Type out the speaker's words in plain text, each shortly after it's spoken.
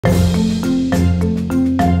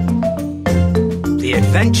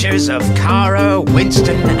adventures of Kara,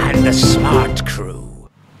 Winston and the Smart Crew.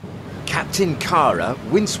 Captain Kara,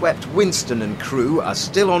 windswept Winston and crew are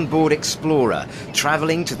still on board Explorer,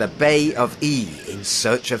 travelling to the Bay of E in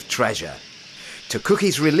search of treasure. To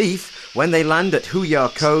Cookie's relief, when they land at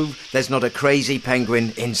Hooyah Cove, there's not a crazy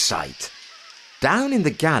penguin in sight. Down in the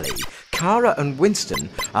galley, Kara and Winston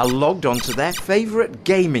are logged onto their favourite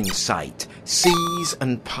gaming site, Seas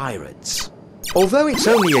and Pirates. Although it's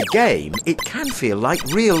only a game, it can feel like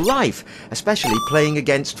real life, especially playing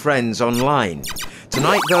against friends online.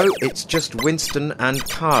 Tonight, though, it's just Winston and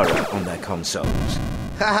Kara on their consoles.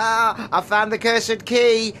 Ha! I found the cursed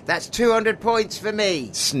key. That's 200 points for me.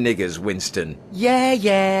 Sniggers Winston.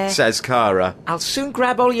 Yeah, Says Kara. I'll soon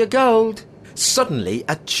grab all your gold. Suddenly,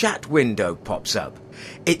 a chat window pops up.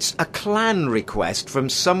 It's a clan request from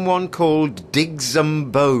someone called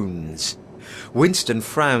Bones. Winston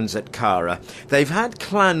frowns at Kara. They've had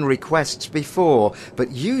clan requests before,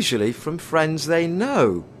 but usually from friends they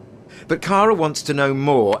know. But Kara wants to know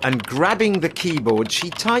more, and grabbing the keyboard, she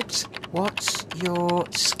types, What's your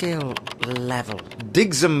skill level?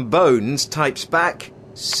 Bones types back,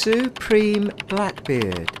 Supreme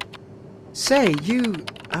Blackbeard. Say, you,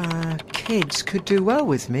 kids could do well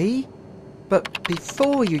with me. But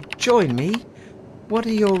before you join me, what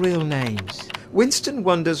are your real names? Winston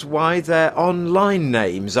wonders why their online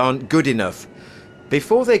names aren't good enough.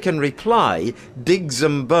 Before they can reply,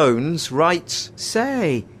 Bones writes,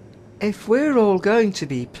 Say, if we're all going to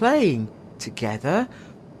be playing together,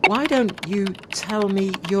 why don't you tell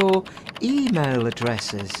me your email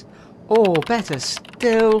addresses? Or better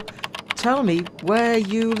still, tell me where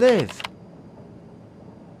you live.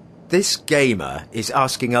 This gamer is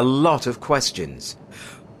asking a lot of questions.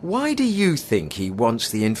 Why do you think he wants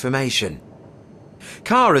the information?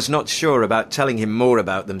 Kara's not sure about telling him more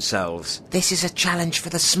about themselves. This is a challenge for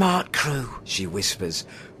the Smart Crew, She whispers,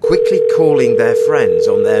 quickly calling their friends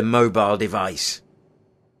on their mobile device.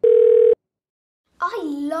 I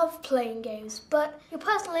love playing games, but your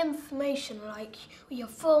personal information, like your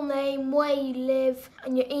full name, where you live,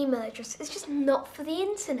 and your email address, is just not for the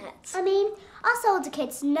internet. I mean, us older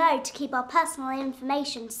kids know to keep our personal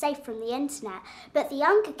information safe from the internet, but the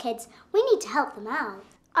younger kids, we need to help them out.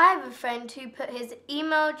 I have a friend who put his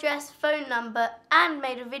email address, phone number and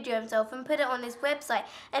made a video of himself and put it on his website,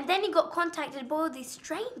 and then he got contacted by all these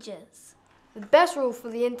strangers. The best rule for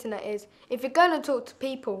the internet is, if you're going to talk to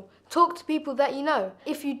people that you know.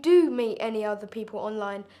 If you do meet any other people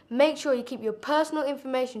online, make sure you keep your personal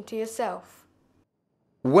information to yourself.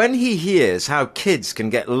 When he hears how kids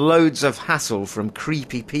can get loads of hassle from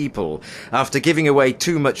creepy people after giving away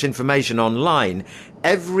too much information online,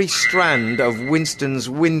 every strand of Winston's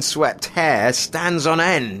windswept hair stands on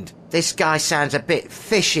end. This guy sounds a bit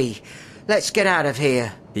fishy. Let's get out of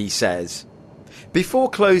here, he says. Before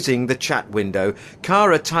closing the chat window,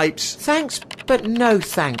 Kara types, Thanks, but no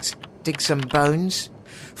thanks, Bones.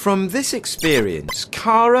 From this experience,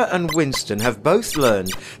 Kara and Winston have both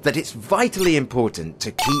learned that it's vitally important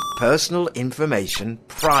to keep personal information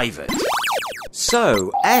private.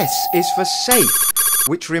 So, S is for safe,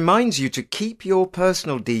 which reminds you to keep your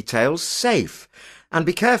personal details safe. And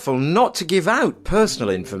be careful not to give out personal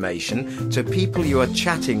information to people you are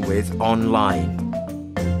chatting with online.